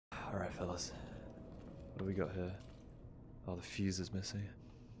Alright, fellas. What do we got here? Oh, the fuse is missing.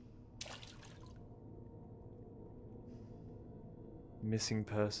 Missing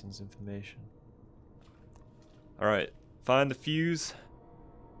persons information. Alright, find the fuse.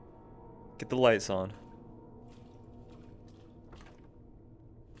 Get the lights on.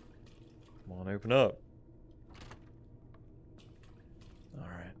 Come on, open up.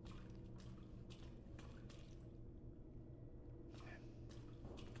 Alright.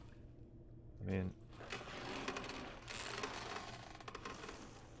 I mean,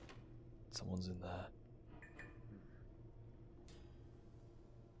 someone's in there.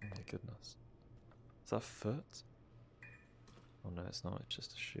 Oh my goodness. Is that a foot? Oh no, it's not, it's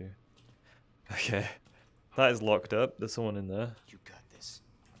just a shoe. Okay. That is locked up. There's someone in there. You got this.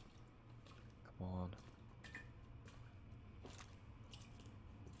 Come on.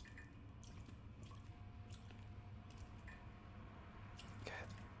 Okay.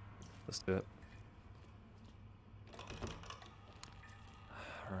 Let's do it.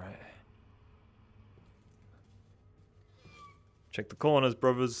 Alright. Check the corners,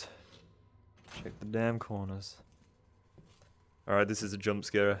 brothers. Check the damn corners. Alright, this is a jump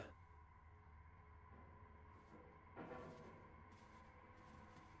scare.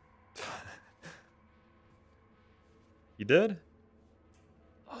 You dead?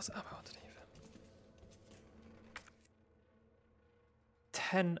 Oh, there's ammo underneath it.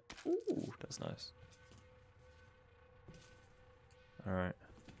 10. Ooh, that's nice. Alright.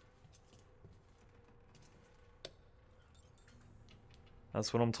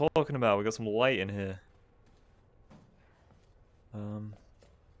 That's what I'm talking about. We got some light in here.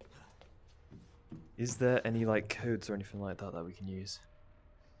 Is there any like codes or anything like that that we can use?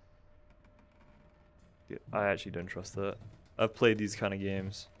 Yeah, I actually don't trust that. I've played these kind of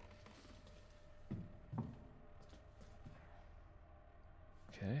games.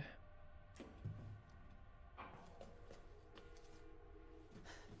 Okay.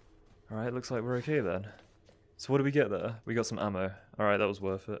 Alright, looks like we're okay then. So what did we get there? We got some ammo. Alright, that was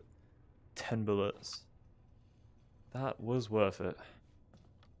worth it. 10 bullets. That was worth it.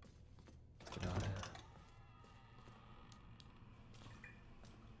 Let's get out of here.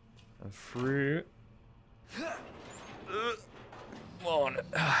 And through. Come on.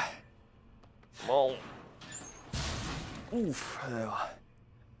 Come on. Oof. There.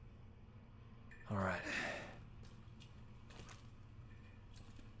 Alright.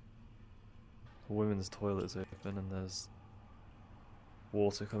 The women's toilet's open and there's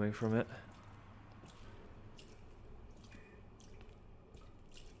water coming from it.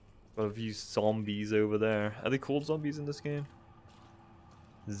 Got a few zombies over there. Are they called zombies in this game?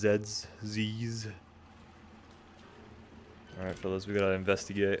 Zeds, Z's. Alright, fellas, we gotta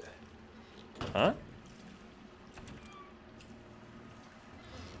investigate. Huh?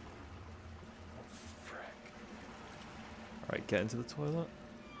 Oh, frick. Alright, get into the toilet.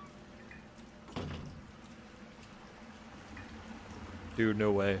 Dude,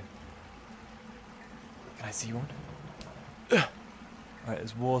 no way. Can I see one? Alright,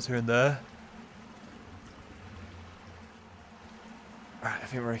 there's water in there. Alright, I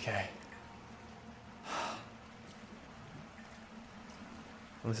think we're okay.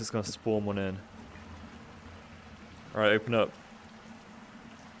 Unless it's gonna spawn one in. Alright, open up.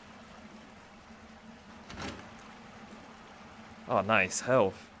 Oh, nice.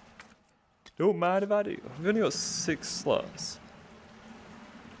 Health. Don't mind if I do. We've only got 6 slots.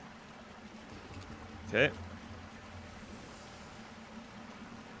 Okay.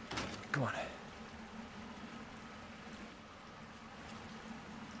 Come on.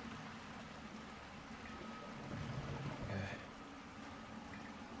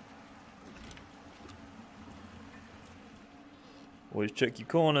 Always check your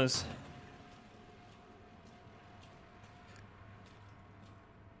corners.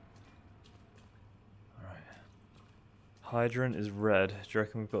 Alright. Hydrant is red. Do you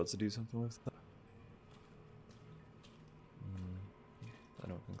reckon we've got to do something with that? I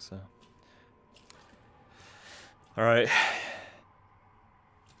don't think so. Alright.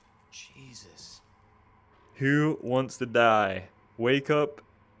 Jesus. Who wants to die? Wake up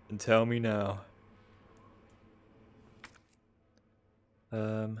and tell me now.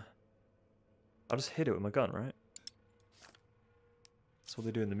 I'll just hit it with my gun, right? That's what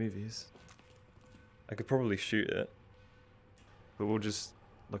they do in the movies. I could probably shoot it, but we'll just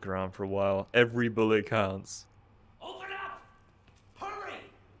look around for a while. Every bullet counts. Open up! Hurry!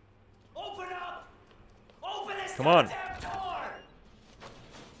 Open up! Open this Come on. goddamn door!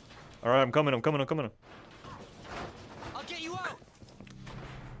 Alright, I'm coming. I'll get you out!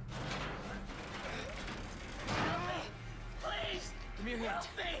 Please! Give me your hand. Help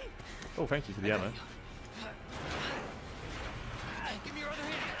me! Oh, thank you for the ammo. Give me your other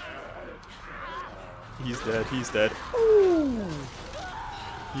hand. He's dead. He's dead. Ooh.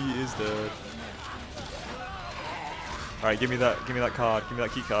 He is dead. All right, give me that card. Give me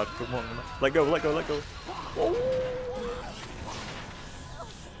that key card. Come on. Let go. Let go. Let go. Whoa.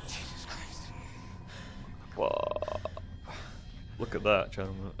 Jesus Christ. Whoa. Look at that,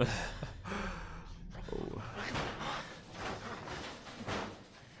 gentlemen. Oh.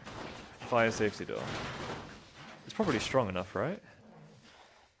 Fire safety door. It's probably strong enough, right?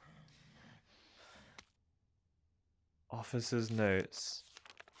 Officer's notes.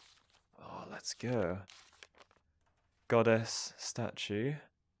 Oh, let's go. Goddess statue.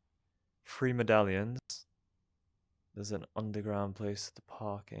 3 medallions. There's an underground place for the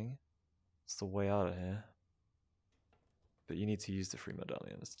parking. It's the way out of here. But you need to use the 3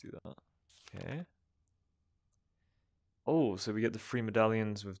 medallions to do that. Okay. Oh, so we get the 3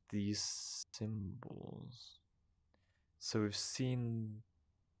 medallions with these symbols. So we've seen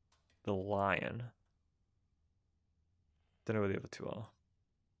the lion. Don't know where the other 2 are.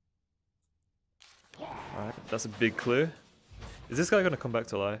 Alright, that's a big clue. Is this guy gonna come back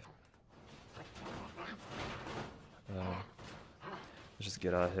to life? Let's just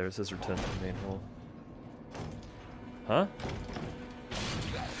get out of here. It says return to the main hall. Huh?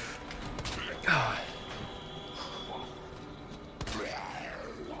 God.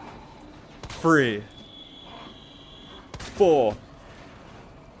 3, 4.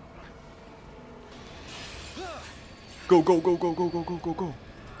 Go, go, go, go, go, go, go, go, go.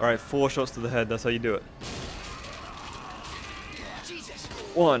 Alright, 4 shots to the head. That's how you do it.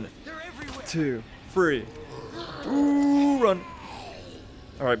 1, 2, 3. Ooh, run.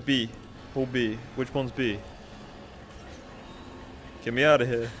 Alright, B. Pull B. Which one's B? Get me out of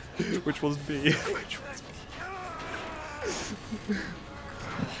here. Which one's B? Which one's B?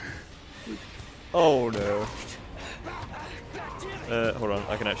 Oh no. Hold on,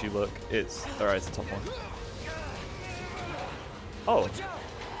 I can actually look. It's alright, it's the top one. Oh.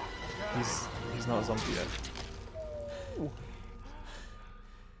 He's not a zombie yet. Ooh.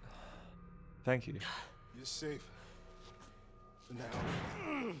 Thank you. You're safe. For now.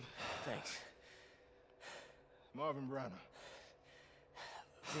 Thanks. Marvin Browner.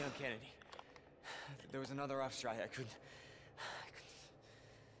 Leon Kennedy. There was another off strike. I couldn't.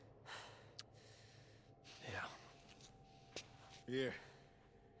 Yeah. Here.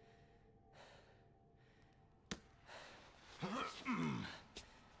 I'm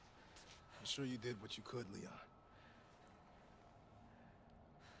sure you did what you could, Leon.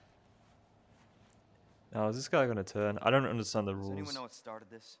 Now, is this guy gonna turn? I don't understand the Does anyone rules know what started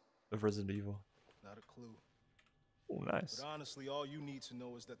this? of Resident Evil. Not a clue. Oh, nice. But honestly, all you need to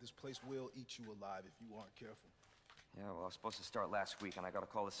know is that this place will eat you alive if you aren't careful. Yeah, well, I was supposed to start last week, and I got a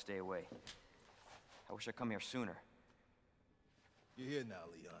call to stay away. I wish I'd come here sooner. You're here now,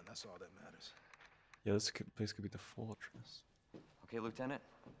 Leon. That's all that matters. Yeah, this place could be the fortress. Okay, Lieutenant?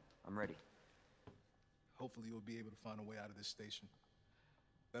 I'm ready. Hopefully you'll be able to find a way out of this station.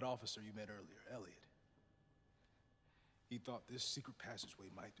 That officer you met earlier, Elliot. He thought this secret passageway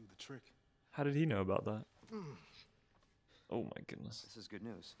might do the trick. How did he know about that? Oh my goodness. This is good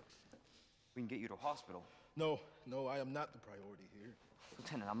news. We can get you to a hospital. No, I am not the priority here.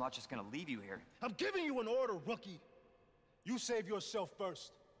 Lieutenant, I'm not just gonna leave you here. I'm giving you an order, rookie. You save yourself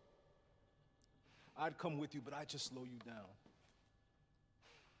first. I'd come with you, but I'd just slow you down.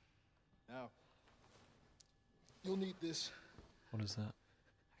 Now, you'll need this. What is that?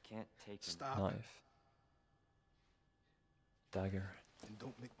 I can't take him. Stop. Knife. Dagger. And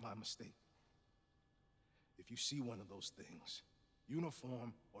don't make my mistake. If you see one of those things,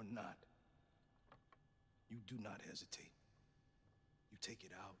 uniform or not, you do not hesitate. You take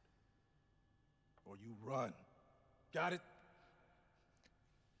it out, or you run. Got it?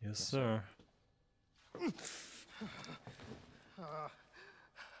 Yes, sir.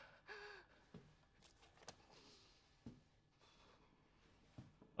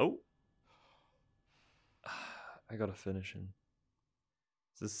 Oh. I gotta finish him.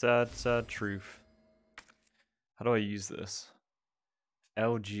 It's a sad, sad truth. How do I use this?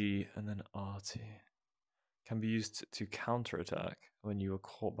 LG and then RT. Can be used to counterattack when you are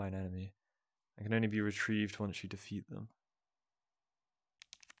caught by an enemy. And can only be retrieved once you defeat them.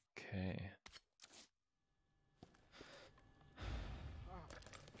 Okay.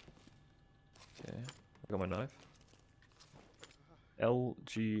 Okay. I got my knife.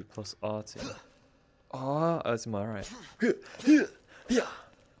 LG plus RT. Ah, that's my right.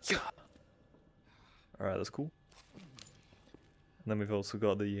 Alright, that's cool. And then we've also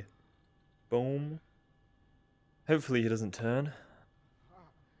got the boom. Hopefully he doesn't turn.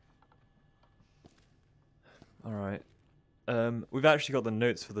 Alright. We've actually got the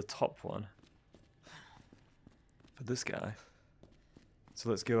notes for the top one. For this guy. So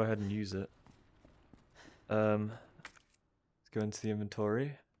let's go ahead and use it. Let's go into the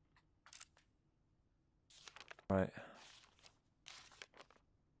inventory. Right.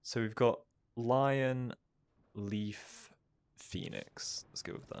 So we've got lion, leaf, phoenix. Let's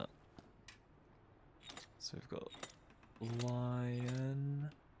go with that. So we've got lion,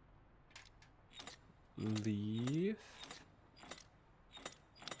 leaf,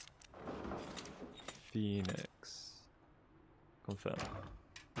 phoenix. Confirm.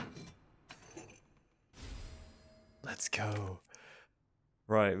 Let's go.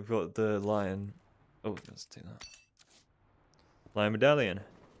 Right, we've got the lion. Oh, let's take that. Lion medallion.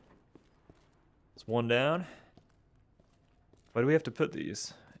 It's one down. Where do we have to put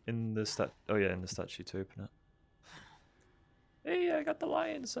these? In the oh yeah, in the statue to open it. Hey, I got the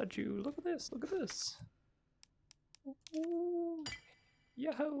lion statue. Look at this. Look at this. Ooh.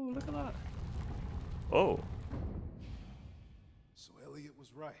 Yahoo! Look at that. Oh. So Elliot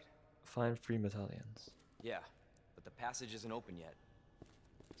was right. Find 3 medallions. Yeah, but the passage isn't open yet.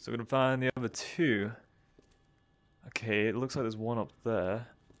 So we're gonna find the other 2. Okay, it looks like there's one up there.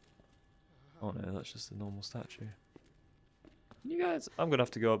 Oh no, that's just a normal statue. You guys, I'm gonna have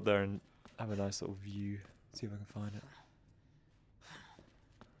to go up there and have a nice little view. See if I can find it.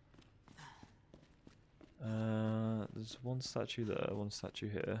 There's one statue there, one statue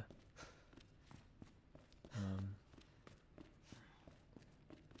here.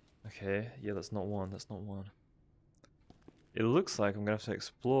 Okay, yeah, that's not one, that's not one. It looks like I'm gonna have to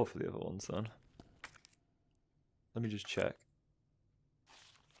explore for the other ones then. Let me just check.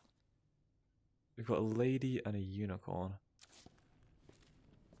 We've got a lady and a unicorn.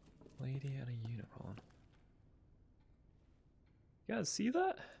 Lady and a unicorn. You guys see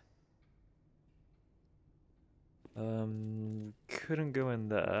that? Couldn't go in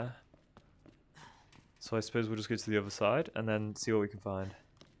there. So I suppose we'll just go to the other side and then see what we can find.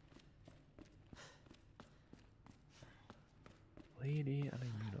 Lady and a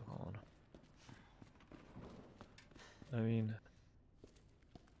unicorn. I mean...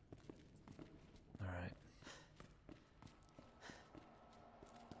 Alright.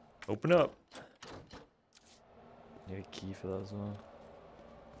 Open up! Need a key for that as well.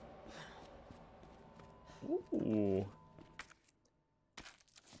 Ooh.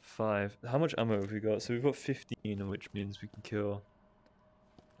 5. How much ammo have we got? So we've got 15, which means we can kill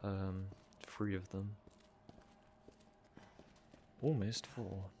 3 of them. Almost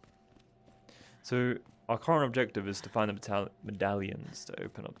 4. So our current objective is to find the medallions to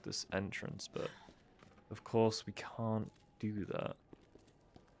open up this entrance, but of course we can't do that.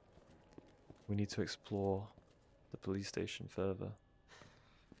 We need to explore the police station further.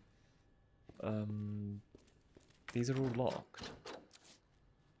 These are all locked.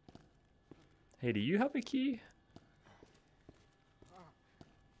 Hey, do you have a key?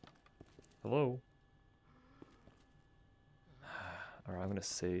 Hello? Alright, I'm gonna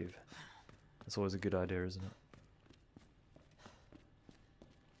save. That's always a good idea, isn't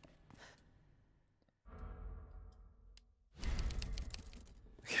it?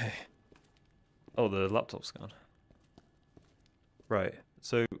 Okay. Oh, the laptop's gone. Right,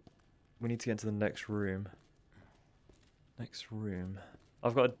 so we need to get into the next room. Next room.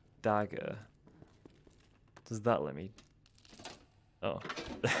 I've got a dagger. Does that let me? Oh.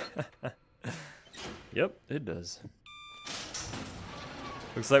 Yep, it does.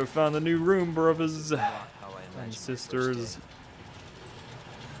 Looks like we found the new room, brothers and sisters.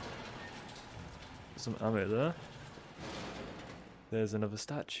 Some ammo there. There's another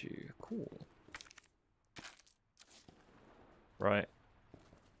statue. Cool. Right.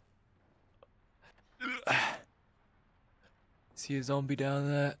 See a zombie down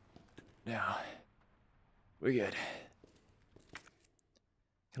there? Now. We're good.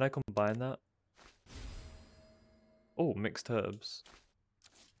 Can I combine that? Oh, mixed herbs.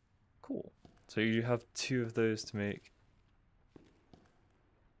 Cool. So you have 2 of those to make.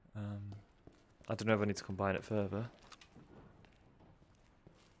 I don't know if I need to combine it further.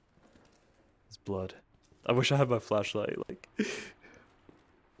 It's blood. I wish I had my flashlight, like,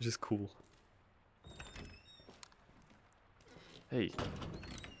 which is cool. Hey.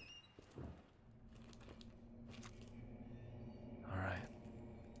 Alright.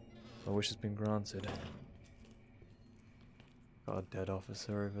 My wish has been granted. Got a dead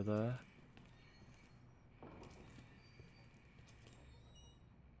officer over there.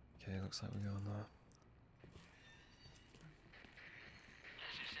 Okay, looks like we're going there.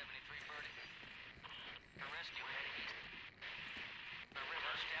 This is 73 Birdie. A rescue heading east. A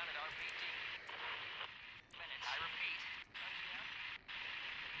reverse down at RPT. Finish.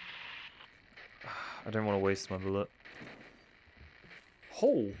 I don't want to waste my bullet.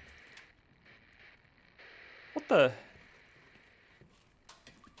 Hole? What the?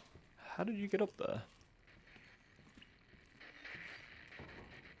 How did you get up there?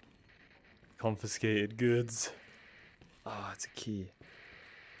 Confiscated goods. Ah, it's a key.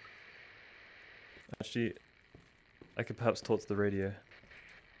 Actually, I could perhaps talk to the radio.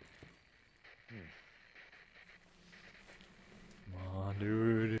 Come on,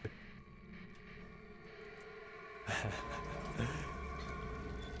 dude.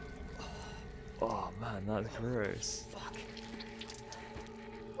 Oh man, that's gross. Fuck.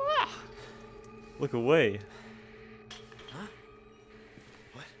 Look away. Huh?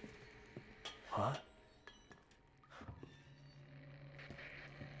 What? Huh?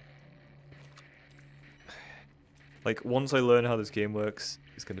 Like, once I learn how this game works,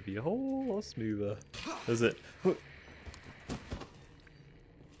 it's gonna be a whole lot smoother.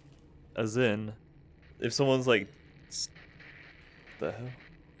 As in, if someone's like, the hell?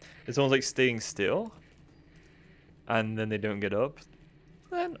 If someone's like staying still, and then they don't get up,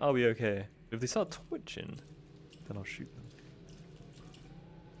 then I'll be okay. If they start twitching, then I'll shoot them.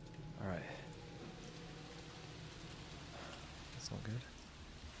 Alright. That's not good.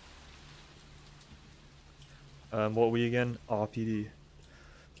 What are we again? RPD.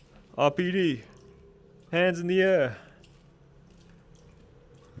 RPD! Hands in the air!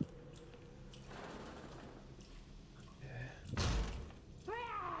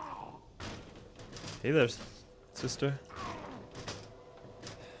 Hey there, sister.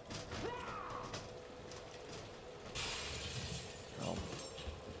 Oh,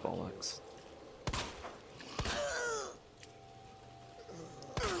 bollocks.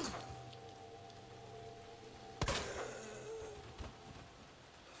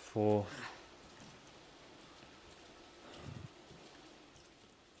 Four.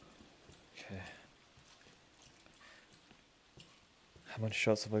 Okay. How many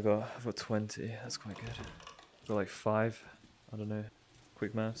shots have I got? I've got 20. That's quite good. I've got like 5. I don't know.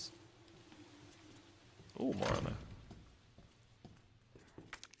 Quick maths. Oh, more ammo.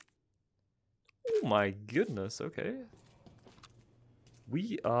 Oh my goodness, okay.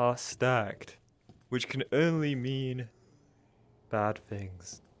 We are stacked. Which can only mean bad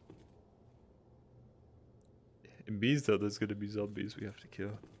things. It means that there's gonna be zombies we have to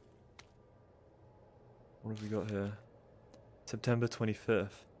kill. What have we got here? September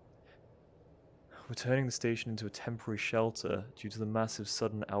 25th. We're turning the station into a temporary shelter due to the massive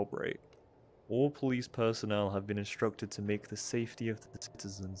sudden outbreak. All police personnel have been instructed to make the safety of the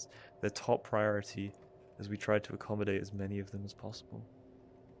citizens their top priority as we try to accommodate as many of them as possible.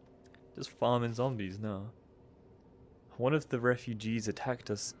 Just farming zombies now. One of the refugees attacked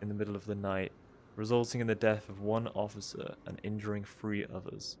us in the middle of the night, resulting in the death of one officer and injuring 3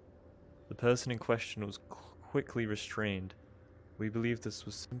 others. The person in question was quickly restrained. We believe this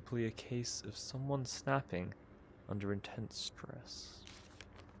was simply a case of someone snapping under intense stress.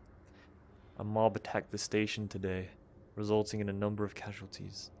 A mob attacked the station today, resulting in a number of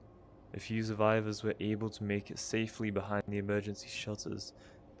casualties. A few survivors were able to make it safely behind the emergency shutters,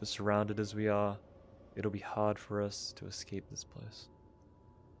 but surrounded as we are, it'll be hard for us to escape this place.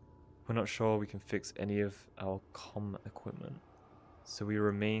 We're not sure we can fix any of our comm equipment, so we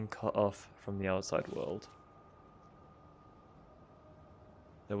remain cut off from the outside world.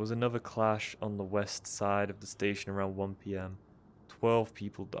 There was another clash on the west side of the station around 1 PM. 12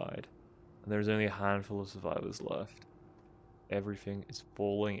 people died, and there's only a handful of survivors left. Everything is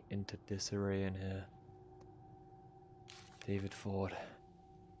falling into disarray in here. David Ford.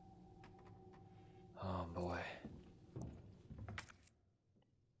 Oh boy.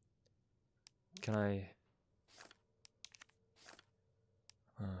 Can I...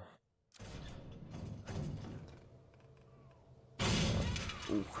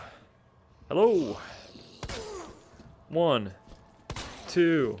 Ooh. Hello! 1,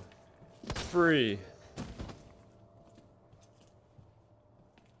 2, 3.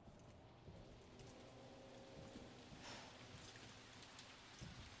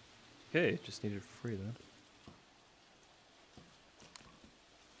 Okay, just needed 3 then.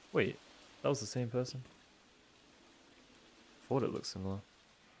 Wait, that was the same person? Thought it looked similar.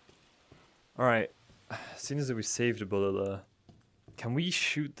 Alright, seeing as we saved a bullet there, can we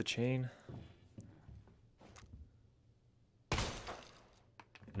shoot the chain?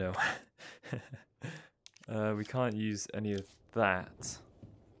 No. We can't use any of that.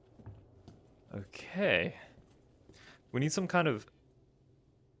 Okay. We need some kind of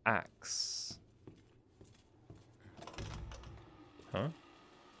axe. Huh? Are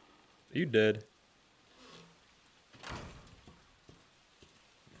you dead?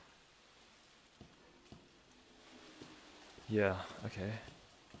 Yeah, okay.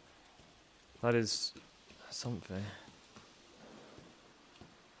 That is something.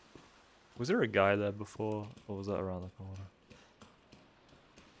 Was there a guy there before, or was that around the corner?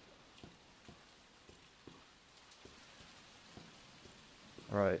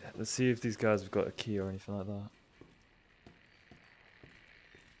 Alright, let's see if these guys have got a key or anything like that.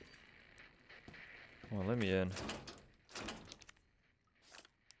 Come on, let me in.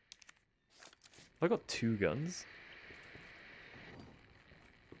 Have I got 2 guns?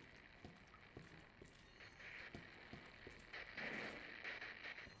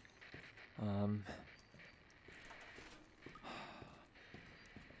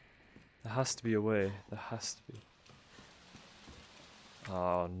 There has to be a way. There has to be.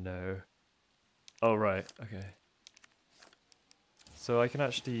 Oh no. Oh right, okay. So I can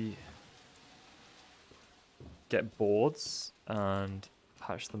actually get boards and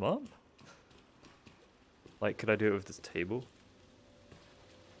patch them up? Like, could I do it with this table?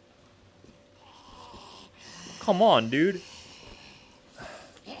 Come on, dude.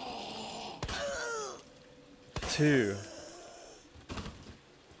 2.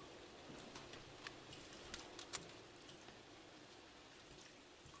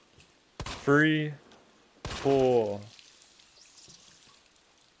 Three, 4.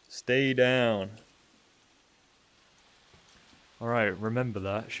 Stay down. Alright, remember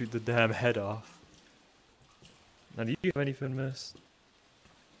that. Shoot the damn head off. Now, do you have anything, miss?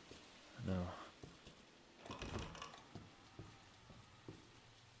 No.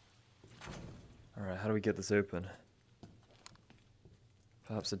 Alright, how do we get this open?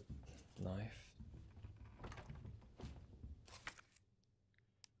 Perhaps a knife?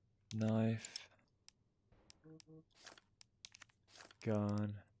 Knife.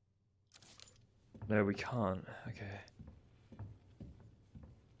 Gun. No, we can't. Okay.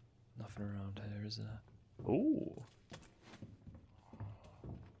 Nothing around here, is there? Ooh.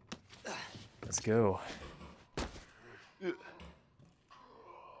 Let's go.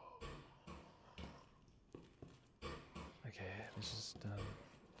 Okay, let's just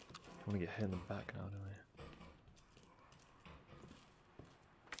want to get hit in the back now, don't we?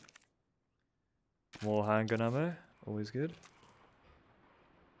 More handgun ammo, always good.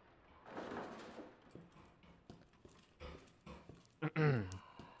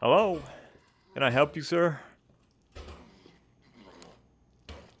 Hello? Can I help you, sir?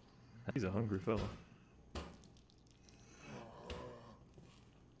 He's a hungry fella.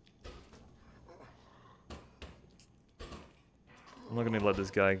 I'm not gonna let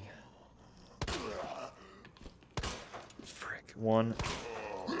this guy... Frick. 1,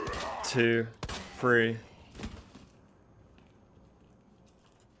 2, 3.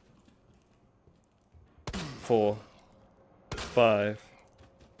 Four. 5.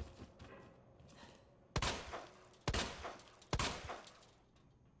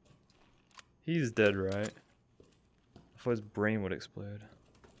 He's dead, right? I thought his brain would explode.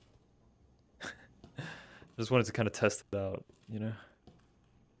 Just wanted to kind of test it out, you know?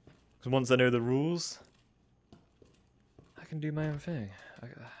 Because once I know the rules, I can do my own thing,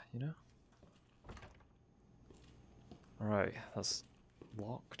 you know? Alright, that's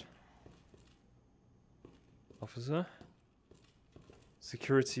locked. Officer?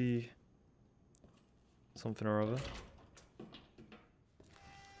 Security... something or other.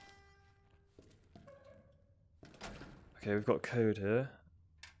 Okay, we've got code here.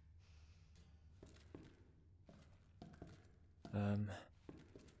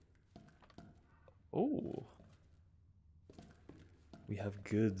 Oh. We have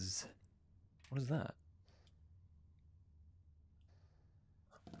goods. What is that?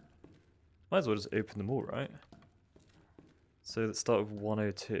 Might as well just open them all, right? So let's start with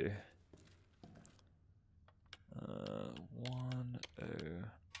 102. 10.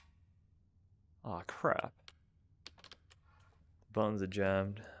 Ah, crap. Buttons are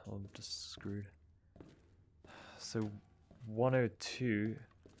jammed. I'm just screwed. So 102,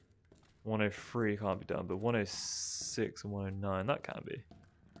 103 can't be done, but 106 and 109, that can be.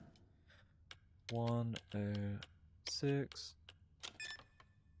 106.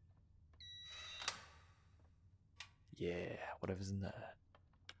 Yeah, whatever's in there.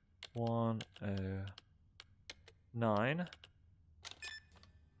 109.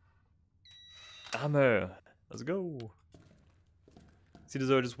 Ammo! Let's go! Seems as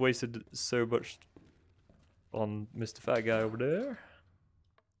though I just wasted so much on Mr. Fat Guy over there.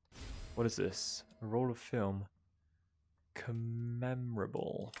 What is this? A roll of film.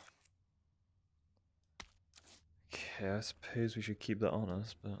 Commemorable. Okay, I suppose we should keep that on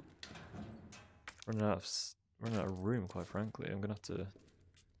us, but running out of room, quite frankly. I'm gonna have to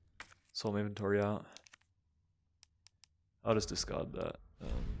sort my inventory out. I'll just discard that.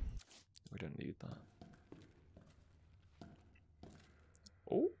 We don't need that.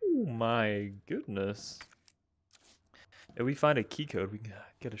 Oh my goodness. If we find a key code, we can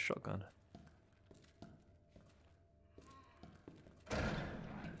get a shotgun. Oh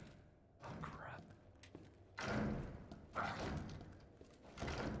crap.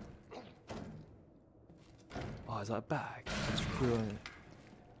 Oh, is that a bag? That's brilliant.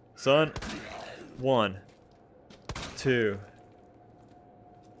 Son, 1, 2,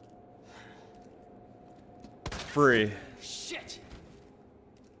 3. Shit!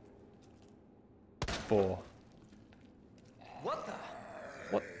 4. What the?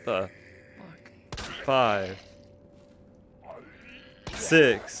 What the fuck? 5,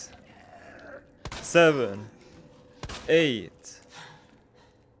 6, 7, 8.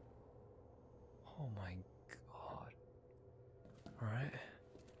 Oh my god. Alright.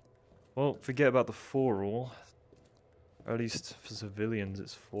 Well, forget about the 4 rule. Or at least for civilians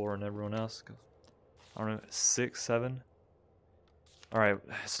it's 4 and everyone else. I don't know, 6, 7. Alright,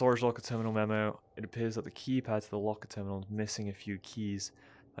 storage locker terminal memo. It appears that the keypad to the locker terminal is missing a few keys.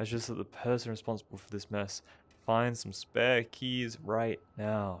 That's just that the person responsible for this mess finds some spare keys right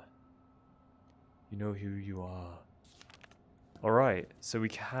now. You know who you are. Alright, so we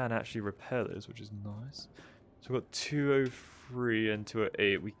can actually repair those, which is nice. So we've got 203 and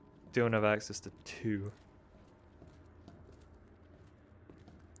 208. We don't have access to 2.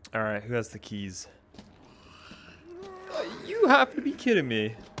 Alright, who has the keys? You have to be kidding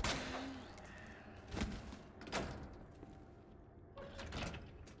me.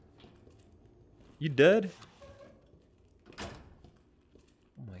 You dead? Oh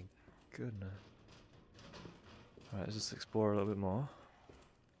my goodness. Alright, let's just explore a little bit more.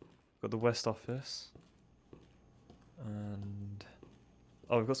 Got the West Office. And...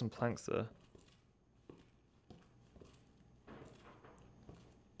 oh, we've got some planks there.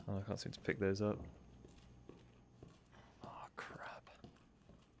 Oh, I can't seem to pick those up. Oh, crap.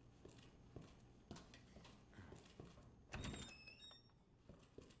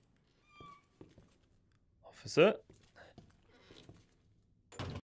 Officer?